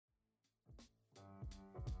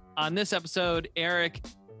On this episode, Eric,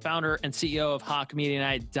 founder and CEO of Hawk Media, and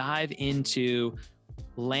I dive into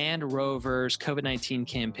Land Rover's COVID-19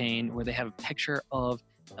 campaign, where they have a picture of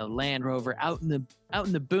a Land Rover out in the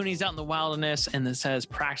boonies, out in the wilderness, and it says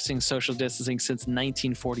practicing social distancing since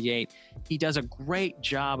 1948. He does a great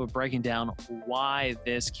job of breaking down why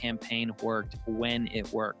this campaign worked when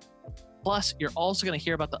it worked. Plus, you're also going to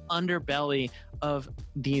hear about the underbelly of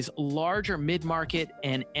these larger mid-market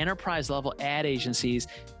and enterprise-level ad agencies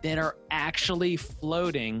that are actually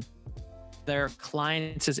floating their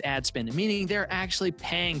clients' ad spend, meaning they're actually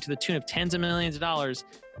paying to the tune of tens of millions of dollars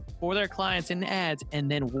for their clients in ads and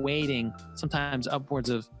then waiting sometimes upwards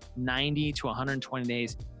of 90 to 120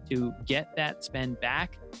 days to get that spend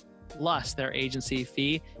back, plus their agency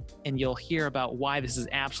fee. And you'll hear about why this is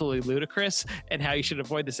absolutely ludicrous and how you should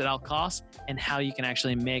avoid this at all costs and how you can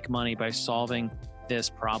actually make money by solving this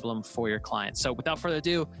problem for your clients. So without further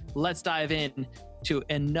ado, let's dive in to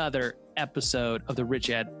another episode of the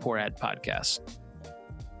Rich Ad Poor Ad podcast.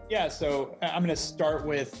 Yeah, so I'm going to start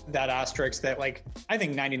with that asterisk that I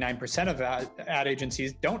think 99% of ad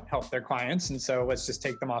agencies don't help their clients. And so let's just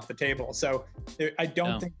take them off the table. So I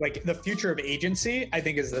don't think the future of agency, I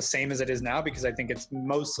think, is the same as it is now, because I think it's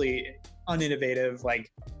mostly uninnovative,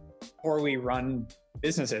 poorly run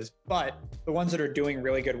businesses. But the ones that are doing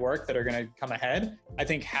really good work that are going to come ahead, I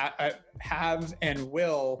think have and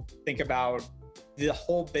will think about the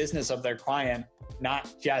whole business of their client, not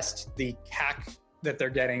just the CAC that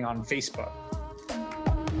they're getting on Facebook.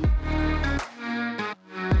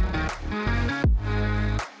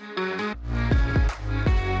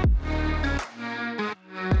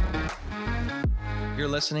 You're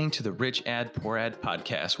listening to the Rich Ad Poor Ad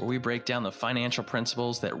podcast, where we break down the financial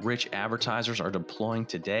principles that rich advertisers are deploying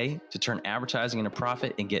today to turn advertising into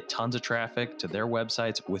profit and get tons of traffic to their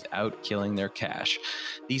websites without killing their cash.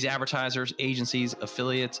 These advertisers, agencies,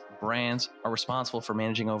 affiliates, brands are responsible for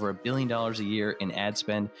managing over $1 billion a year in ad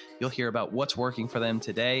spend. You'll hear about what's working for them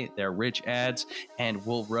today, their rich ads, and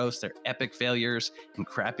we'll roast their epic failures and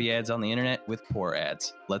crappy ads on the internet with poor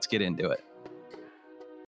ads. Let's get into it.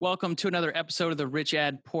 Welcome to another episode of the Rich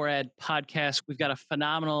Ad Poor Ad podcast. We've got a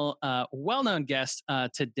phenomenal, well-known guest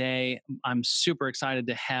today. I'm super excited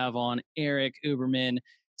to have on Eric Uberman,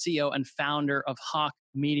 CEO and founder of Hawk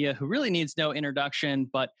Media, who really needs no introduction,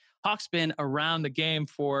 but Hawk's been around the game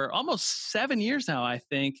for almost 7 years now, I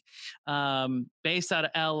think, based out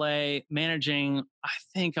of LA, managing,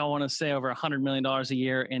 I want to say over $100 million a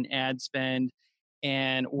year in ad spend,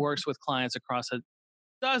 and works with clients across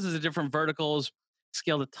dozens of different verticals,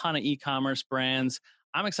 scaled a ton of e-commerce brands.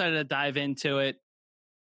 I'm excited to dive into it.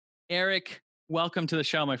 Eric, welcome to the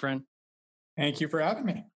show, my friend. Thank you for having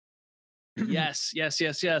me. Yes.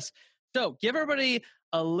 So give everybody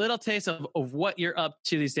a little taste of what you're up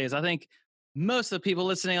to these days. I think most of the people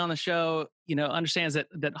listening on the show, understands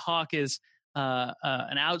that Hawk is an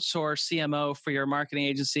outsourced CMO for your marketing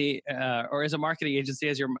agency, or is a marketing agency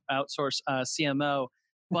as your outsourced CMO.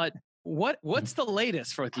 But what's the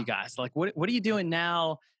latest for with you guys? What are you doing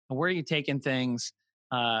now, and where are you taking things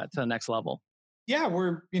to the next level? Yeah,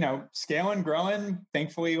 we're scaling, growing.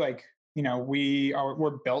 Thankfully,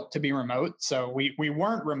 we're built to be remote. So we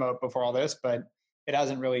weren't remote before all this, but it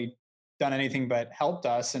hasn't really done anything but helped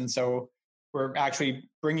us. And so we're actually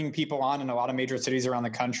bringing people on in a lot of major cities around the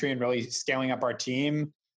country and really scaling up our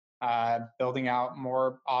team, building out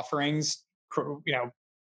more offerings,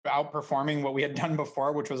 outperforming what we had done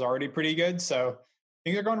before, which was already pretty good. So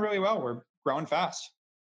things are going really well. We're growing fast.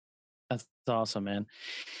 That's awesome, man.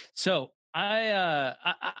 So I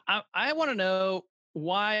want to know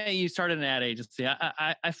why you started an ad agency.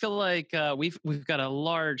 I feel like we've got a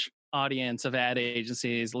large audience of ad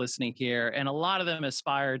agencies listening here, and a lot of them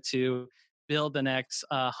aspire to build the next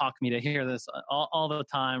Hawk Media. I hear this all the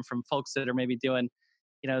time from folks that are maybe doing,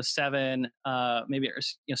 seven, maybe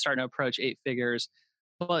starting to approach 8 figures.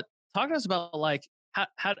 But talk to us about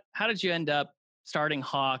how did you end up starting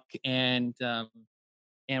Hawk, and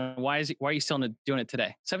why are you still doing it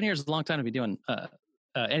today? 7 years is a long time to be doing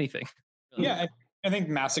anything. Really. Yeah, I think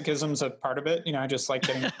masochism's a part of it. I just like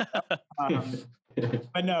getting.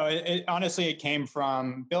 But no, honestly, it came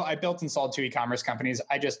from I built and sold 2 e-commerce companies.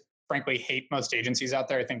 I just frankly hate most agencies out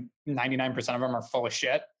there. I think 99% of them are full of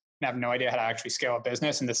shit and have no idea how to actually scale a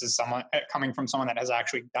business. And this is coming from someone that has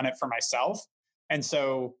actually done it for myself. And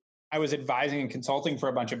so I was advising and consulting for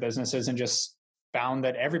a bunch of businesses and just found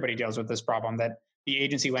that everybody deals with this problem, that the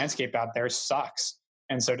agency landscape out there sucks.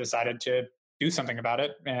 And so decided to do something about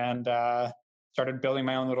it and started building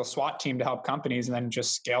my own little SWAT team to help companies, and then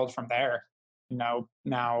just scaled from there.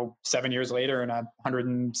 Now 7 years later and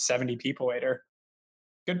 170 people later,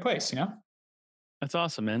 good place, That's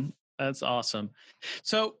awesome, man. That's awesome.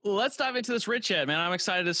 So let's dive into this Rich Ed, man. I'm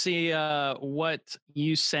excited to see what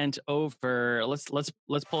you sent over. Let's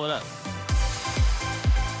pull it up.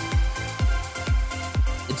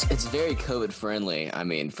 It's very COVID friendly. I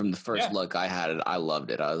mean, from the first look I had it, I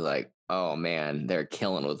loved it. I was like, oh man, they're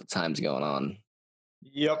killing with the times going on.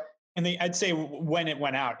 Yep. And I'd say when it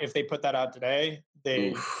went out, if they put that out today,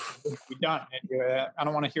 they'd be done. I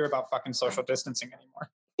don't want to hear about fucking social distancing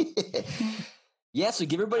anymore. Yeah, so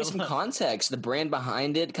give everybody some context, the brand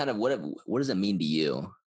behind it, kind of what does it mean to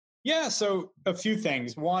you? Yeah, so a few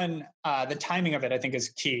things. One, the timing of it, I think, is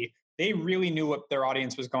key. They really knew what their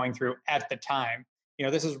audience was going through at the time. You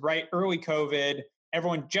know, this is right early COVID.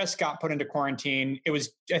 Everyone just got put into quarantine. It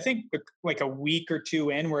was, I think, like a week or two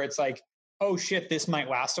in where it's like, oh shit, this might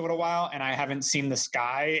last a little while, and I haven't seen the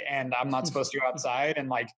sky, and I'm not supposed to go outside. And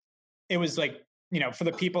like, it was like, you know, for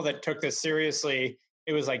the people that took this seriously,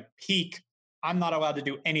 it was like peak. I'm not allowed to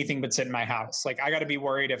do anything but sit in my house. Like, I got to be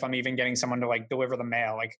worried if I'm even getting someone to like deliver the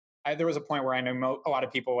mail. Like, there was a point where I know a lot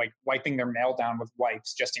of people like wiping their mail down with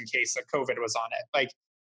wipes just in case that COVID was on it. Like,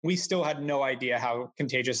 we still had no idea how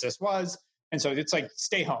contagious this was. And so it's like,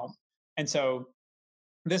 stay home. And so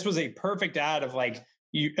this was a perfect ad of like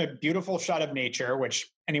a beautiful shot of nature, which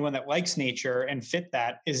anyone that likes nature and fit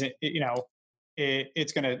that isn't, you know,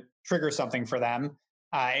 it's going to trigger something for them.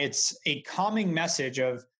 It's a calming message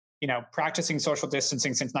of, you know, practicing social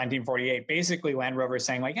distancing since 1948. Basically, Land Rover is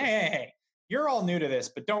saying like, hey, you're all new to this,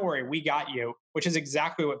 but don't worry, we got you, which is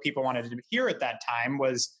exactly what people wanted to hear at that time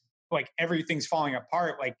was like, everything's falling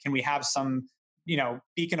apart. Like, can we have some, you know,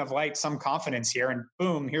 beacon of light, some confidence here? And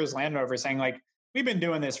boom, here's Land Rover saying like, we've been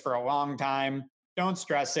doing this for a long time. Don't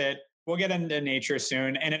stress it. We'll get into nature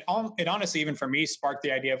soon. And it honestly, even for me, sparked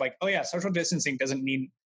the idea of like, oh yeah, social distancing doesn't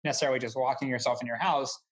mean necessarily just locking yourself in your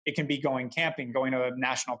house. It can be going camping, going to a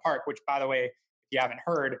national park, which, by the way, if you haven't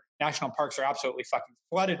heard, national parks are absolutely fucking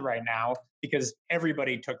flooded right now because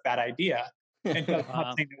everybody took that idea. And I'm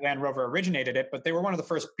not saying that Land Rover originated it, but they were one of the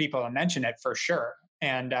first people to mention it for sure.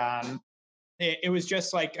 And it was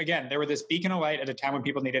just like, again, they were this beacon of light at a time when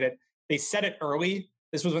people needed it. They said it early.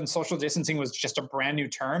 This was when social distancing was just a brand new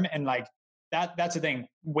term. And like, that's the thing.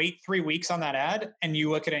 Wait 3 weeks on that ad and you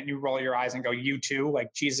look at it and you roll your eyes and go, you too?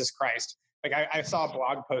 Like, Jesus Christ. Like, I saw a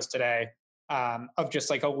blog post today of just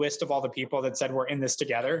like a list of all the people that said we're in this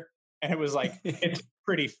together. And it was like, it's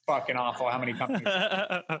pretty fucking awful how many companies.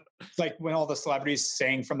 It's like when all the celebrities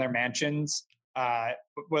sang from their mansions.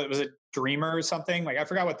 What was it, Dreamer or something? Like, I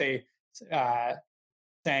forgot what they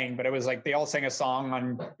sang, but it was like they all sang a song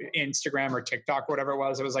on Instagram or TikTok or whatever it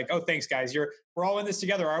was. It was like, oh, thanks guys, we're all in this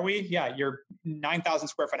together, are we? Yeah, your 9,000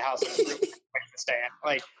 square foot house is really to stay in.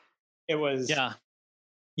 Like, it was.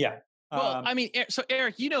 Yeah. Well, I mean, so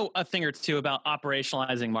Eric, you know a thing or two about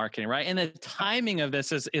operationalizing marketing, right? And the timing of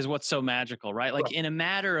this is what's so magical, right? Like, in a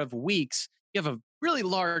matter of weeks, you have a really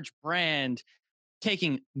large brand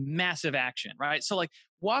taking massive action, right? So like,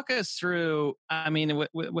 walk us through, I mean,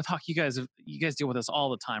 with Hawk, you guys deal with this all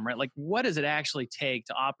the time, right? Like, what does it actually take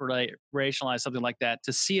to operationalize something like that,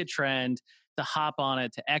 to see a trend, to hop on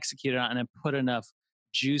it, to execute it on, and then put enough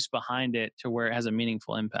juice behind it to where it has a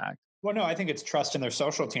meaningful impact? Well, no, I think it's trust in their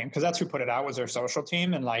social team, because that's who put it out, was their social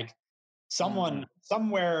team. And like, someone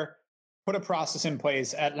somewhere put a process in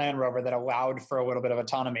place at Land Rover that allowed for a little bit of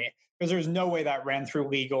autonomy, because there's no way that ran through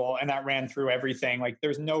legal and that ran through everything. Like,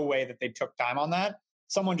 there's no way that they took time on that.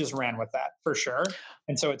 Someone just ran with that for sure.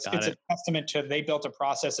 And so it's a testament to, they built a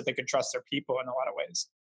process that they could trust their people in a lot of ways.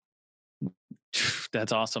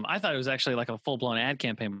 That's awesome. I thought it was actually like a full-blown ad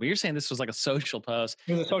campaign, but you're saying this was like a social post.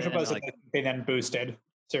 It was a social post that they then boosted.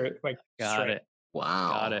 So like, got it.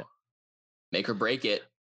 Wow. Got it. Make or break it.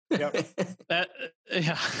 Yep.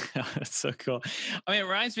 That's so cool. I mean, it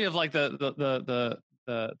reminds me of like the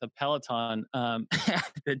Peloton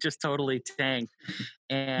that just totally tanked.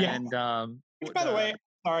 And which, by the way,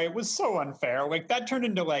 sorry, it was so unfair. Like, that turned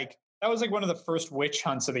into like, that was like one of the first witch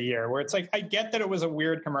hunts of the year, where it's like, I get that it was a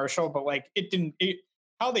weird commercial, but like,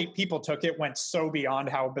 how people took it went so beyond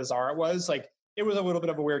how bizarre it was. Like, it was a little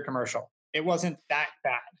bit of a weird commercial. It wasn't that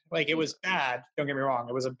bad. Like, it was bad. Don't get me wrong.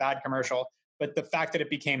 It was a bad commercial, but the fact that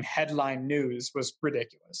it became headline news was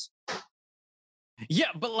ridiculous. Yeah,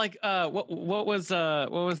 but like, what was it,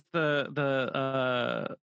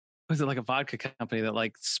 like a vodka company that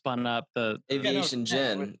like spun up the Aviation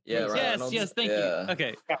Gin? Yeah, Ryan yes, thank you.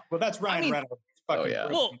 Okay, yeah, well, that's Ryan Reynolds. Oh yeah.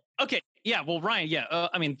 Well, okay, yeah. Well, Ryan, yeah.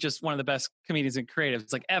 I mean, just one of the best comedians and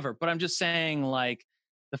creatives like ever. But I'm just saying, like,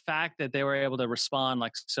 the fact that they were able to respond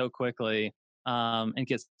like so quickly and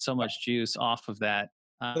get so much juice off of that.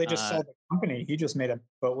 They just sold the company. He just made a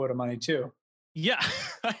boatload of money too. Yeah,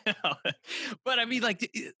 I know. But I mean, like,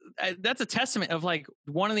 that's a testament of like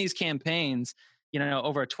one of these campaigns,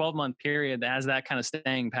 over a 12-month period that has that kind of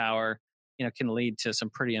staying power, can lead to some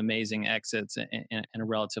pretty amazing exits in a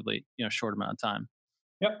relatively, short amount of time.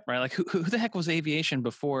 Yep. Right. Like who the heck was aviation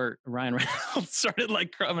before Ryan Reynolds started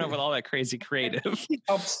like coming up with all that crazy creative? He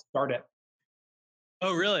helped start it.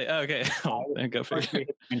 Oh, really? Okay. Go figure.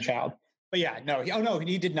 Child. But yeah, no.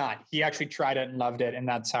 He did not. He actually tried it and loved it, and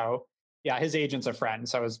that's how. Yeah, his agent's a friend,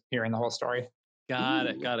 so I was hearing the whole story. Got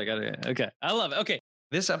it. Okay, I love it. Okay.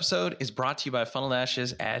 This episode is brought to you by Funnel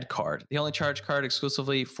Dash's Ad Card, the only charge card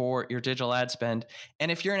exclusively for your digital ad spend.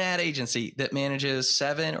 And if you're an ad agency that manages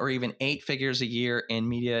 7 or even 8 figures a year in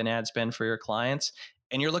media and ad spend for your clients,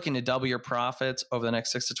 and you're looking to double your profits over the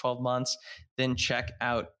next 6 to 12 months, then check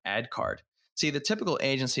out Ad Card. See, the typical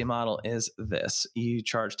agency model is this. You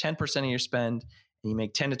charge 10% of your spend and you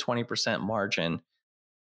make 10 to 20% margin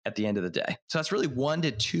at the end of the day. So that's really 1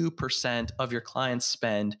 to 2% of your client's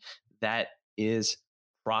spend that is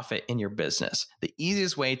profit in your business. The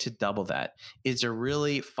easiest way to double that is to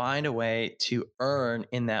really find a way to earn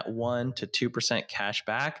in that 1 to 2% cash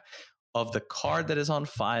back of the card that is on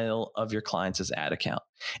file of your client's ad account.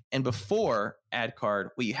 And before Ad Card,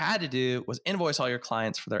 what you had to do was invoice all your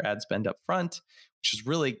clients for their ad spend up front, which is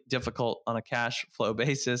really difficult on a cash flow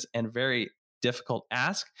basis and very difficult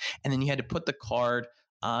ask. And then you had to put the card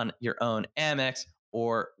on your own Amex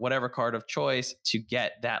or whatever card of choice to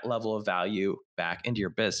get that level of value back into your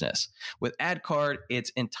business. With Ad Card,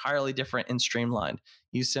 it's entirely different and streamlined.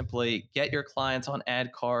 You simply get your clients on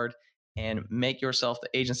Ad Card and make yourself the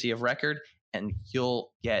agency of record, and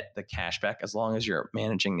you'll get the cash back as long as you're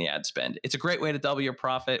managing the ad spend. It's a great way to double your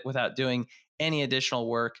profit without doing any additional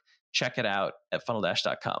work. Check it out at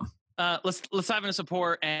funneldash.com. Let's dive into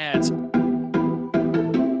support ads.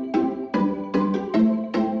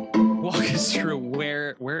 Walk us through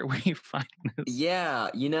where you find this. Yeah,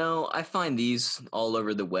 I find these all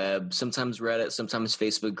over the web, sometimes Reddit, sometimes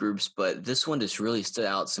Facebook groups, but this one just really stood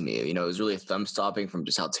out to me. It was really thumb stopping from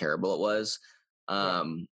just how terrible it was. I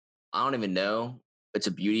don't even know. It's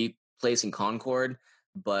a beauty place in Concord,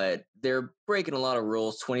 but they're breaking a lot of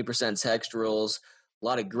rules, 20% text rules, a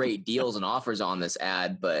lot of great deals and offers on this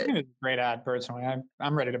ad. But I think it's a great ad, personally.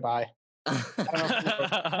 I'm ready to buy. I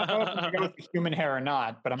don't know if you go with the human hair or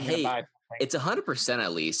not, but I'm going to buy something. It's 100%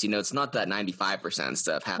 at least. It's not that 95%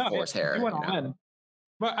 stuff, half horse hair.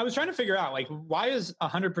 Well, I was trying to figure out, like, why is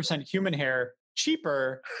 100% human hair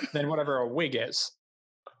cheaper than whatever a wig is?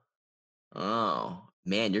 Oh,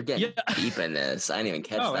 man, you're getting deep in this. I didn't even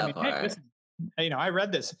catch that part. Hey, I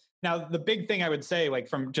read this. Now, the big thing I would say, like,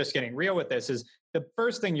 from just getting real with this, is the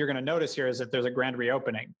first thing you're going to notice here is that there's a grand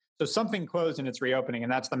reopening. So something closed and it's reopening,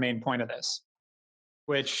 and that's the main point of this.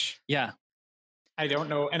 Which, I don't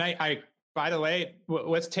know. And I by the way,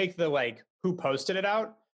 let's take the who posted it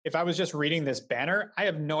out. If I was just reading this banner, I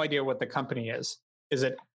have no idea what the company is. Is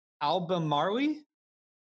it Albemarle?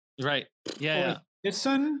 Right. Yeah.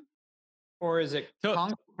 Edison? Or is it?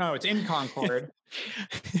 No, it's in Concord.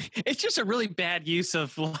 It's just a really bad use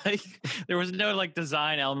of there was no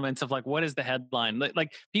design elements of what is the headline?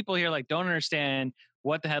 Like people here don't understand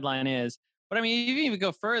what the headline is. But I mean, you can even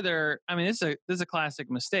go further. I mean, this is a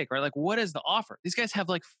classic mistake, right? Like, what is the offer? These guys have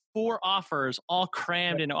 4 offers all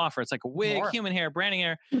crammed into offer. It's like a wig, human hair, branding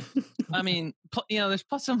hair. I mean, there's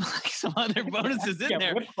plus some other bonuses in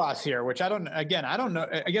there. Lip gloss here, which I don't know.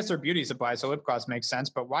 I guess they're beauty supplies, so lip gloss makes sense.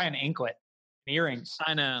 But why an anklet and earrings?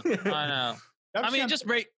 I know. I mean, just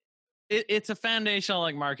it's a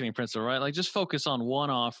foundational marketing principle, right? Just focus on one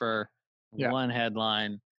offer, one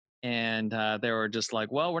headline. And they were just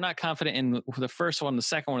well, we're not confident in the first one, the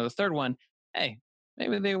second one, or the third one. Hey,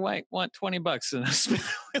 maybe they might want $20 and a spin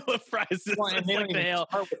wheel of prizes. Well, and they don't even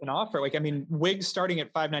start with an offer. Wigs starting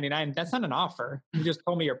at $5.99. That's not an offer. You just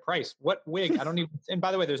told me your price. What wig? I don't even. And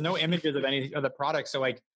by the way, there's no images of any of the products. So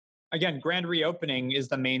again, grand reopening is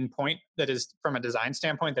the main point that is from a design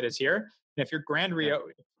standpoint that is here. And if you're grand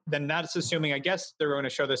then that's assuming, I guess, they're going to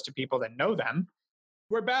show this to people that know them.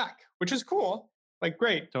 We're back, which is cool.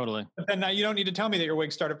 Great. Totally. But then now you don't need to tell me that your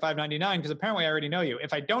wigs start at $5.99 because apparently I already know you.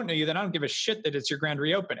 If I don't know you, then I don't give a shit that it's your grand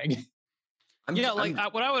reopening. What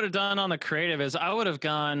I would have done on the creative is I would have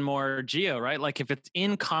gone more geo, right? If it's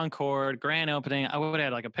in Concord, grand opening, I would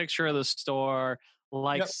have had a picture of the store,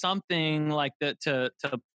 something like that to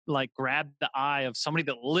grab the eye of somebody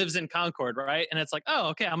that lives in Concord, right? And it's oh,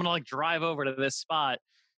 okay, I'm going to drive over to this spot.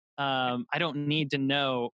 I don't need to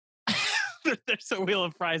know there's a wheel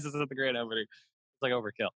of prizes at the grand opening. It's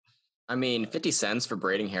overkill. I mean, 50 cents for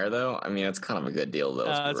braiding hair, though. I mean, that's kind of a good deal, though.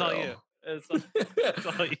 That's all you. That's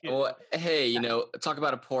all you Well, hey, talk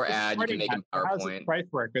about a poor ad. You can make in How does the PowerPoint. price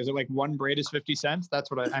work? Is it like one braid is 50 cents?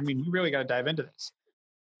 That's what I mean, you really got to dive into this.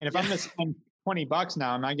 And if I'm going to spend $20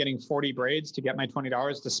 now, am I getting 40 braids to get my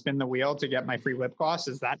 $20 to spin the wheel to get my free lip gloss?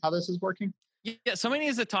 Is that how this is working? Yeah, somebody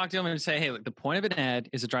needs to talk to them and say, hey, look, the point of an ad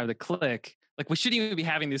is to drive the click. Like, we shouldn't even be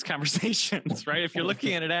having these conversations, right? If you're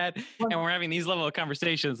looking at an ad and we're having these level of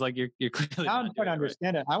conversations, like you're clearly now I'm trying to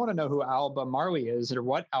understand it. I want to know who Alba Marley is or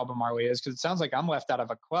what Alba Marley is, because it sounds like I'm left out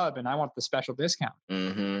of a club and I want the special discount.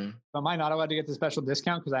 Mm-hmm. So am I not allowed to get the special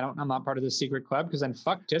discount because I'm not part of the secret club? Because then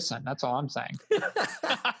fuck Tisson. That's all I'm saying.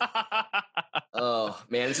 Oh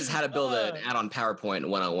man, this is how to build an ad on PowerPoint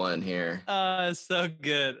 101 here. So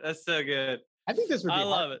good. That's so good. I think this would be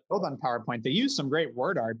hard to build on PowerPoint. They use some great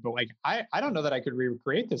word art, but like I don't know that I could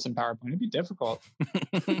recreate this in PowerPoint. It'd be difficult.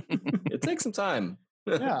 It takes some time.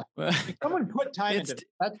 Yeah. If someone put time into it.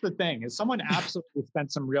 That's the thing, is someone absolutely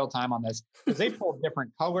spent some real time on this, because they pulled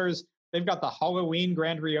different colors. They've got the Halloween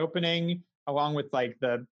grand reopening along with like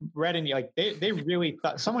the red, and like they really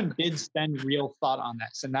thought someone did spend real thought on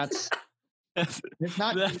this. And it's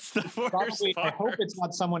not that's the worst probably, part. I hope it's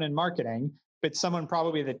not someone in marketing, but someone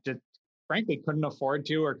probably that just frankly couldn't afford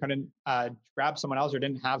to, or couldn't grab someone else, or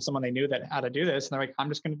didn't have someone they knew that how to do this. And they're like, I'm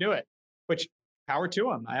just going to do it, which power to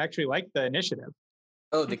them. I actually like the initiative.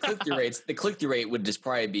 Oh, the click-through rates. The click-through rate would just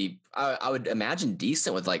probably be, I would imagine,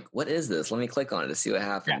 decent with like, what is this? Let me click on it to see what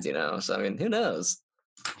happens, So, I mean, who knows?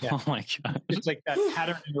 Yeah. Oh my God. It's like that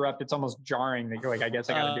pattern interrupt. It's almost jarring that you're like, I guess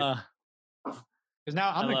I got to do it. Because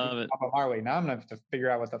now I'm going to do Alba Marley. Now I'm going to have to figure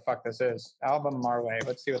out what the fuck this is. Alba Marley.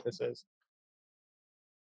 Let's see what this is.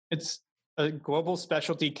 It's a global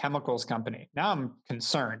specialty chemicals company. Now I'm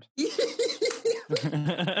concerned.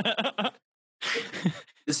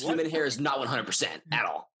 This human hair is not 100% at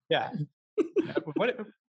all. Yeah.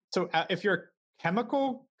 So if you're a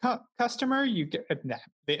chemical customer, you get,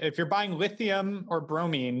 if you're buying lithium or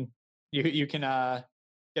bromine, you can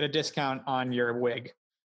get a discount on your wig.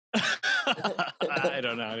 I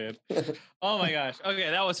don't know, dude. Oh my gosh. Okay,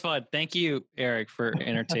 that was fun. Thank you, Eric, for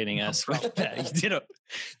entertaining us with that. You did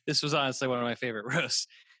this was honestly one of my favorite roasts.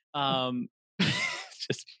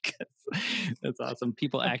 Just because that's awesome.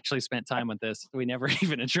 People actually spent time with this. We never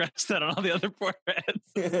even addressed that on all the other formats.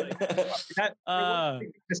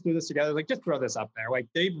 Just do this together. Like, just throw this up there. Like,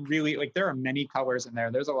 they really, like, there are many colors in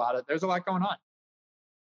there. There's a lot going on.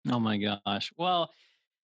 Oh my gosh. Well,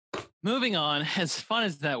 moving on, as fun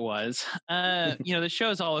as that was, the show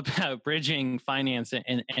is all about bridging finance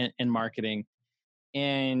and marketing.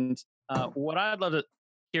 And what I'd love to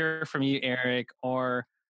hear from you, Eric, are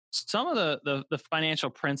some of the financial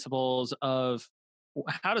principles of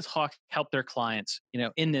how does Hawk help their clients,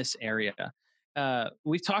 in this area.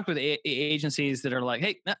 We've talked with agencies that are like,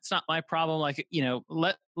 hey, that's not my problem. Like,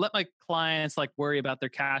 let my clients like worry about their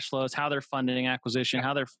cash flows, how they're funding acquisition,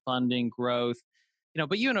 how they're funding growth.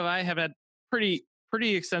 But you and I have had pretty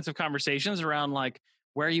extensive conversations around like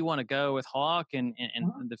where you want to go with Hawk and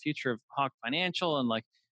the future of Hawk Financial, and like,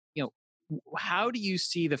 how do you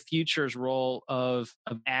see the future's role of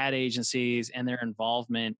ad agencies and their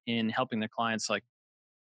involvement in helping their clients like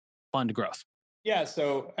fund growth? Yeah,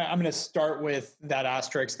 so I'm going to start with that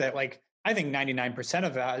asterisk that like I think 99%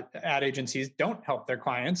 of ad agencies don't help their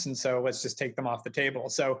clients, and so let's just take them off the table.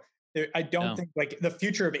 So I don't think like the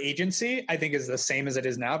future of agency, I think, is the same as it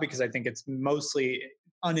is now, because I think it's mostly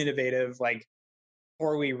uninnovative, like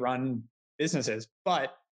poorly run businesses.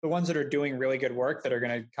 But the ones that are doing really good work that are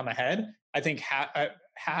going to come ahead, I think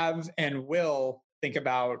have and will think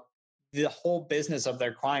about the whole business of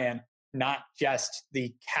their client, not just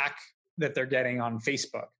the CAC that they're getting on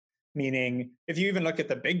Facebook. Meaning, if you even look at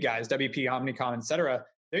the big guys, WP, Omnicom, et cetera,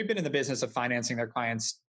 they've been in the business of financing their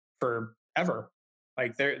clients forever.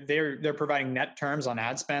 Like they're providing net terms on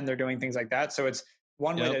ad spend. They're doing things like that. So it's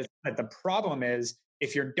one way that the problem is,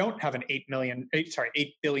 if you don't have an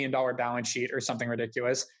 $8 billion balance sheet or something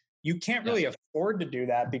ridiculous, you can't really afford to do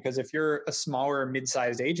that, because if you're a smaller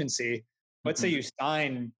mid-sized agency, let's say you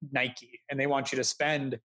sign Nike and they want you to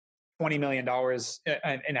spend $20 million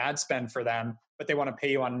in ad spend for them, but they want to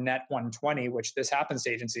pay you on net 120, which this happens to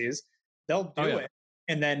agencies, they'll do it.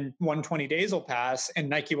 And then 120 days will pass and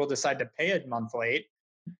Nike will decide to pay a month late.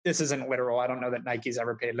 This isn't literal. I don't know that Nike's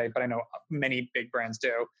ever paid late, but I know many big brands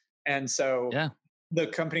do. And so the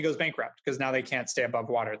company goes bankrupt because now they can't stay above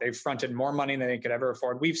water. They've fronted more money than they could ever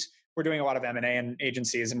afford. We're doing a lot of M&A in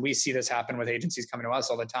agencies, and we see this happen with agencies coming to us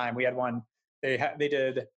all the time. We had one, they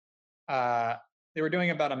were doing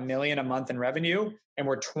about $1 million a month in revenue and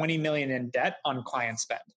were $20 million in debt on client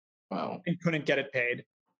spend. Wow. And couldn't get it paid.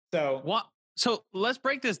 So what? So let's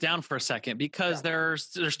break this down for a second, because there's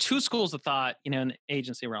two schools of thought, in the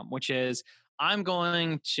agency realm, which is I'm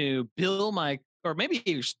going to bill my, or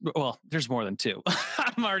maybe, well, there's more than two.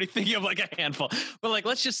 I'm already thinking of like a handful, but like,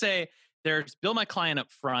 let's just say there's bill my client up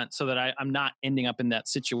front so that I'm not ending up in that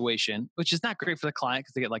situation, which is not great for the client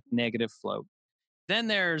because they get like negative flow. Then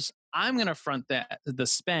there's I'm going to front the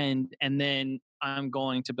spend, and then I'm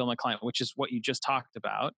going to bill my client, which is what you just talked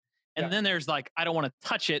about. And then there's like I don't want to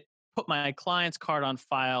touch it, put my client's card on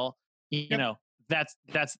file.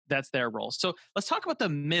 That's their role. So let's talk about the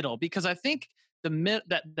middle, because I think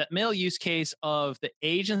that middle use case of the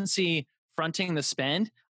agency fronting the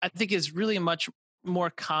spend, I think is really much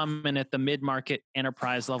more common at the mid-market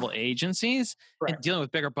enterprise level agencies and dealing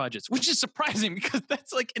with bigger budgets, which is surprising because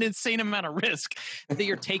that's like an insane amount of risk that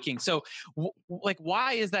you're taking. So like,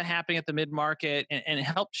 why is that happening at the mid-market, and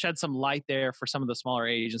help shed some light there for some of the smaller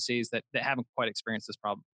agencies that haven't quite experienced this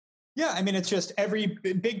problem? Yeah, I mean, it's just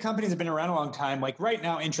big companies have been around a long time. Like right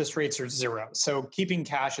now, interest rates are 0. So keeping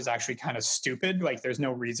cash is actually kind of stupid. Like there's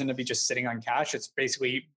no reason to be just sitting on cash. It's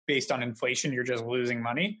basically based on inflation. You're just losing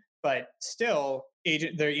money. But still,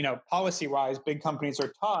 policy-wise, big companies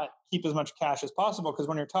are taught keep as much cash as possible, because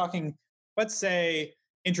when you're talking, let's say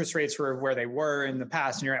interest rates were where they were in the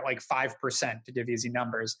past, and you're at like 5%, to give easy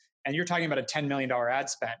numbers, and you're talking about a $10 million ad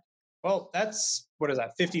spend. Well, that's, what is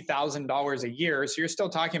that, $50,000 a year. So you're still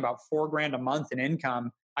talking about $4,000 a month in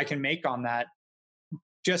income I can make on that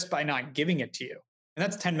just by not giving it to you. And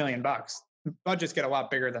that's $10 million. Budgets get a lot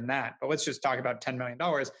bigger than that, but let's just talk about $10 million. I'm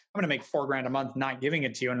going to make $4,000 a month not giving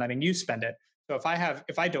it to you and letting you spend it. So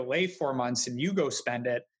if I delay 4 months and you go spend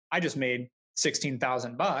it, I just made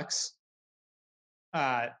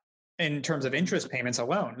 $16,000 in terms of interest payments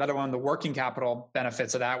alone, let alone the working capital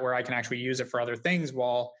benefits of that, where I can actually use it for other things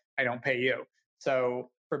while I don't pay you. So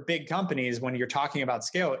for big companies, when you're talking about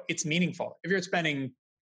scale, it's meaningful. If you're spending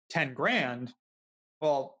 10 grand,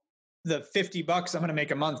 well, the $50 I'm going to make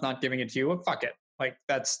a month not giving it to you, well, fuck it. Like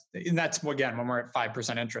that's again, when we're at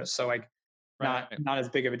 5% interest. So like not as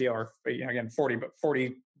big of a deal, or again,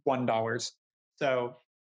 $41. So,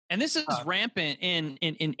 and this is rampant in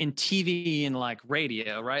TV and like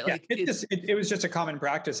radio, right? Like it was just a common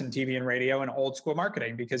practice in TV and radio and old school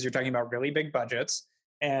marketing, because you're talking about really big budgets.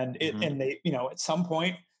 And and they, at some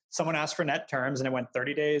point, someone asked for net terms, and it went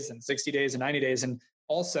 30 days and 60 days and 90 days. And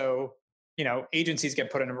also, agencies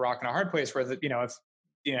get put in a rock and a hard place where, if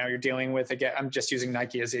you're dealing with, again, I'm just using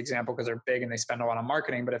Nike as the example because they're big and they spend a lot on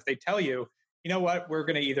marketing. But if they tell you, you know what, we're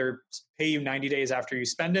going to either pay you 90 days after you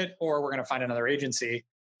spend it, or we're going to find another agency,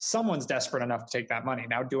 someone's desperate enough to take that money.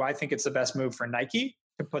 Now, do I think it's the best move for Nike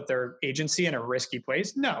to put their agency in a risky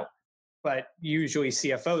place? No. But usually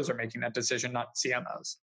CFOs are making that decision, not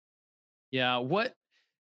CMOs. Yeah. What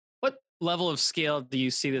level of scale do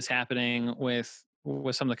you see this happening with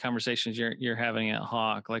some of the conversations you're having at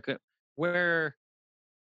Hawk? Like where,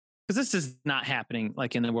 because this is not happening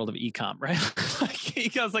like in the world of e-com, right?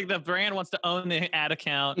 Because like the brand wants to own the ad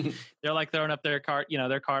account. They're like throwing up their card,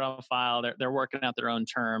 their card on file. They're working out their own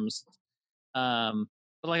terms. But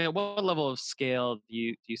like at what level of scale do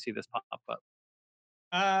you see this pop up?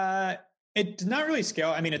 It's not really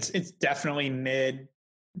scale. I mean, it's definitely mid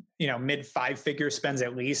 5-figure spends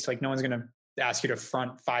at least. Like no one's going to ask you to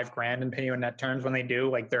front $5,000 and pay you in net terms. When they do,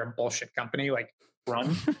 like they're a bullshit company, like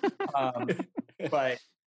run. But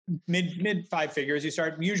mid 5 figures, you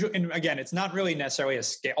start usually. And again, it's not really necessarily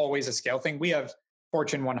always a scale thing. We have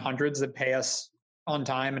Fortune 100s that pay us on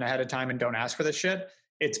time and ahead of time and don't ask for this shit.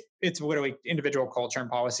 It's literally individual culture and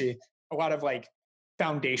policy. A lot of like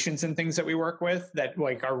foundations and things that we work with that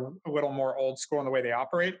like are a little more old school in the way they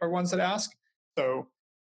operate are ones that ask. So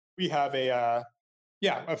we have a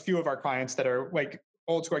few of our clients that are like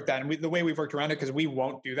old school like that. And the way we've worked around it, because we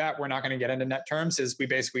won't do that, we're not going to get into net terms, is we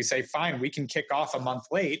basically say, fine, we can kick off a month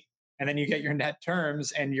late and then you get your net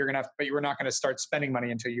terms, and but you're not going to start spending money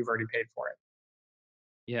until you've already paid for it.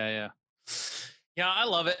 Yeah. Yeah, I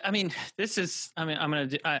love it. I mean,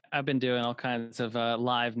 I've been doing all kinds of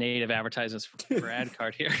live native advertisements for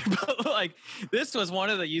AdCard here, but like this was one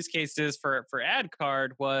of the use cases for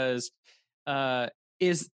AdCard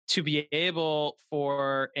is to be able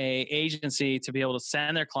for a agency to be able to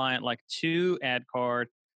send their client like to AdCard,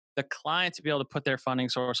 the client to be able to put their funding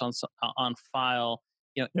source on file,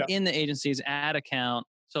 in the agency's ad account,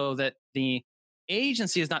 so that the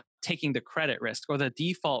agency is not taking the credit risk or the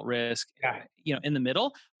default risk, in the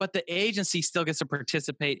middle, but the agency still gets to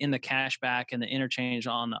participate in the cashback and the interchange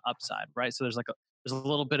on the upside, right? So there's a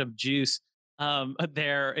little bit of juice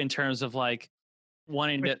there in terms of like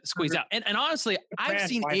wanting to squeeze out. And honestly, I've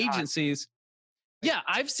seen agencies. Yeah,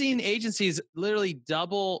 I've seen agencies literally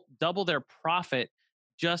double their profit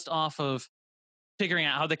just off of figuring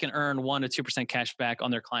out how they can earn 1 to 2% cash back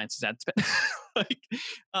on their clients' ad spend.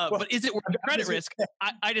 But is it worth the credit risk?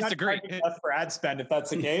 I disagree. For ad spend, if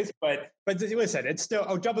that's the case, but listen, it's still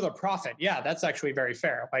double the profit. Yeah, that's actually very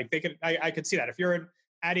fair. Like I could see that if you're an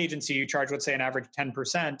ad agency, you charge, let's say, an average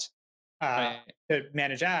 10% to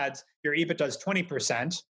manage ads. Your EBITDA is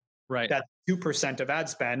 20%. Right. That's 2% of ad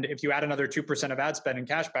spend. If you add another 2% of ad spend in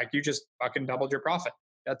cashback, you just fucking doubled your profit.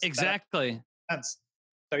 That's exactly.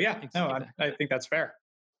 So yeah, exactly. No, I think that's fair.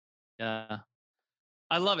 Yeah,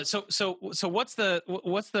 I love it. So what's the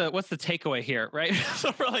takeaway here, right?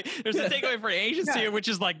 So for there's a takeaway for an agency, which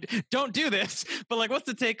is like, don't do this. But like, what's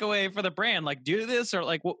the takeaway for the brand? Like, do this or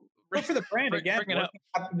like, for the brand again.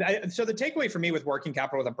 So the takeaway for me with working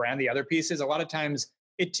capital with a brand, the other piece is a lot of times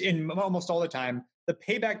almost all the time, the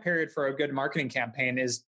payback period for a good marketing campaign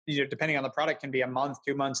is, depending on the product, can be a month,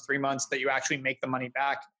 2 months, 3 months that you actually make the money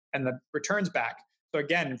back and the returns back. So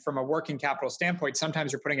again, from a working capital standpoint,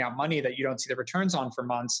 sometimes you're putting out money that you don't see the returns on for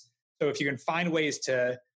months. So if you can find ways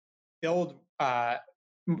to build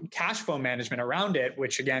cash flow management around it,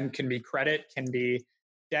 which again can be credit, can be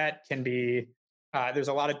debt, can be there's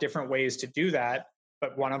a lot of different ways to do that.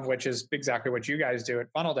 But one of which is exactly what you guys do at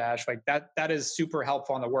Funnel Dash. Like that is super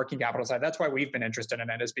helpful on the working capital side. That's why we've been interested in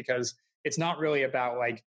it, is because it's not really about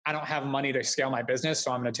like, I don't have money to scale my business,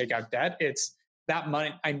 so I'm going to take out debt. It's that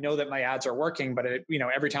money. I know that my ads are working, but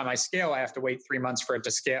every time I scale, I have to wait 3 months for it to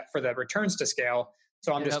scale, for the returns to scale.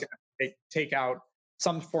 So I'm just going to take out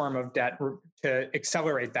some form of debt to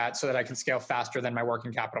accelerate that so that I can scale faster than my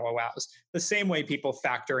working capital allows. The same way people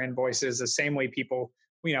factor invoices, the same way people,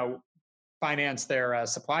 finance their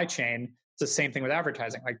supply chain. It's the same thing with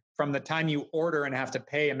advertising. Like from the time you order and have to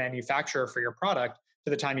pay a manufacturer for your product to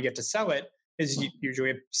the time you get to sell it is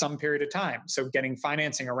usually some period of time. So getting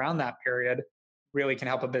financing around that period really can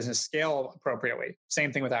help a business scale appropriately.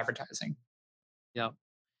 Same thing with advertising. Yeah.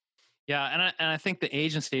 And I think the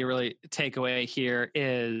agency really takeaway here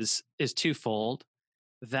is twofold.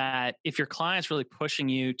 That if your client's really pushing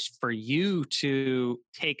you for you to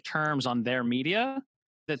take terms on their media,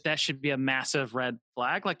 that should be a massive red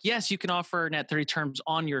flag. Like, yes, you can offer net 30 terms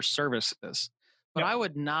on your services, but I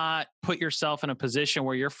would not put yourself in a position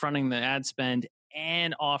where you're fronting the ad spend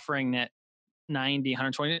and offering net 90,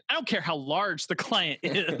 120. I don't care how large the client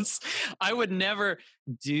is. I would never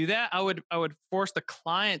do that. I would force the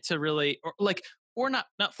client to really, or not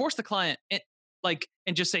force the client and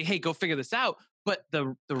just say, hey, go figure this out. But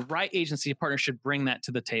the right agency partner should bring that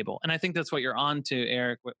to the table. And I think that's what you're on to,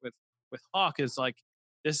 Eric, with Hawk, is like,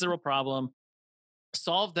 this is a real problem.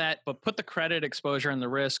 Solve that, but put the credit exposure and the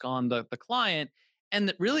risk on the client.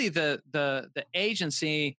 And really the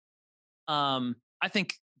agency, I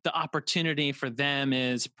think the opportunity for them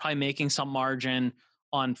is probably making some margin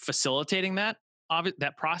on facilitating that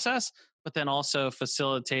process, but then also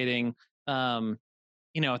facilitating,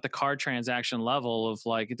 at the card transaction level of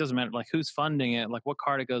like, it doesn't matter like who's funding it, like what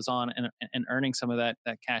card it goes on, and earning some of that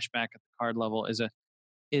cash back at the card level is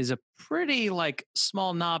a pretty like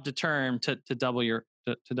small knob to turn to double your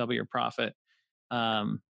profit.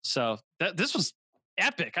 So this was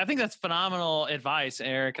epic. I think that's phenomenal advice,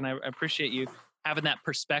 Eric, and I appreciate you having that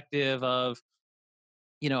perspective of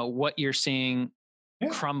what you're seeing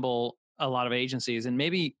crumble a lot of agencies. And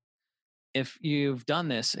maybe if you've done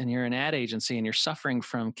this and you're an ad agency and you're suffering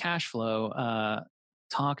from cash flow,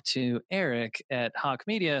 talk to Eric at Hawk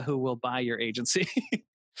Media, who will buy your agency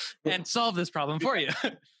and solve this problem for you.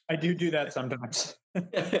 I do that sometimes.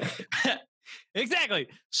 Exactly.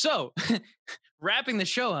 So wrapping the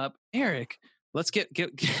show up, Eric, let's give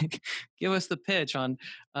us the pitch on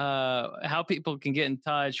how people can get in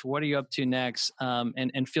touch. What are you up to next?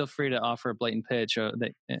 And feel free to offer a blatant pitch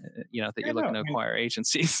that you're looking to acquire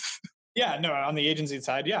agencies. Yeah, no, on the agency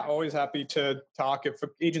side, always happy to talk. If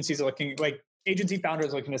agencies are looking, like agency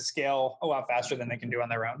founders looking to scale a lot faster than they can do on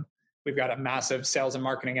their own. We've got a massive sales and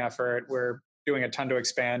marketing effort. We're doing a ton to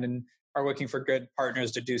expand and are looking for good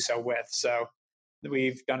partners to do so with. So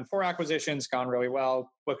we've done 4 acquisitions, gone really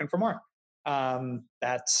well, looking for more.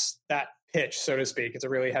 That's that pitch, so to speak. It's a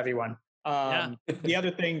really heavy one. The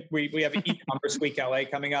other thing, we have e-commerce week LA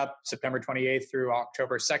coming up September 28th through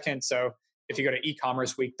October 2nd. So if you go to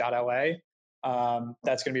ecommerceweek.la,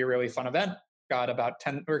 that's going to be a really fun event.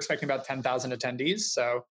 We're expecting about 10,000 attendees.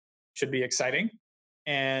 So should be exciting.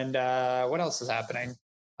 And what else is happening?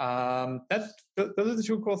 Those are the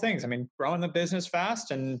 2 cool things. I mean, growing the business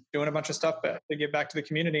fast and doing a bunch of stuff to give back to the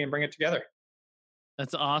community and bring it together.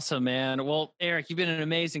 That's awesome, man. Well, Eric, you've been an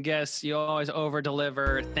amazing guest. You always over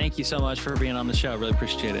deliver. Thank you so much for being on the show. Really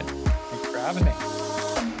appreciate it. Thanks for having me.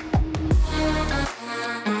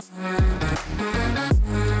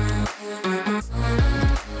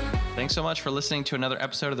 Thanks so much for listening to another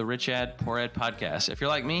episode of the Rich Dad Poor Dad podcast. If you're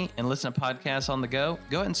like me and listen to podcasts on the go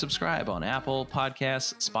ahead and subscribe on Apple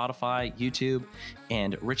Podcasts, Spotify, YouTube,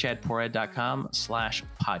 and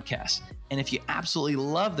richdadpooradad.com/podcast. And if you absolutely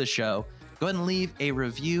love the show, go ahead and leave a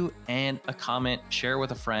review and a comment, share with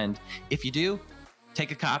a friend. If you do, take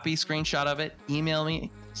a copy, screenshot of it, email me,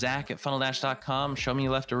 Zach@funneldash.com, show me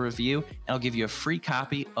you left a review, and I'll give you a free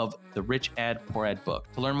copy of the Rich Dad Poor Dad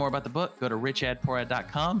book. To learn more about the book, go to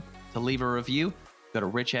richdadpooradad.com. To leave a review, go to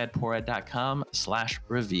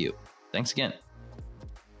richdadpooradad.com/review. Thanks again.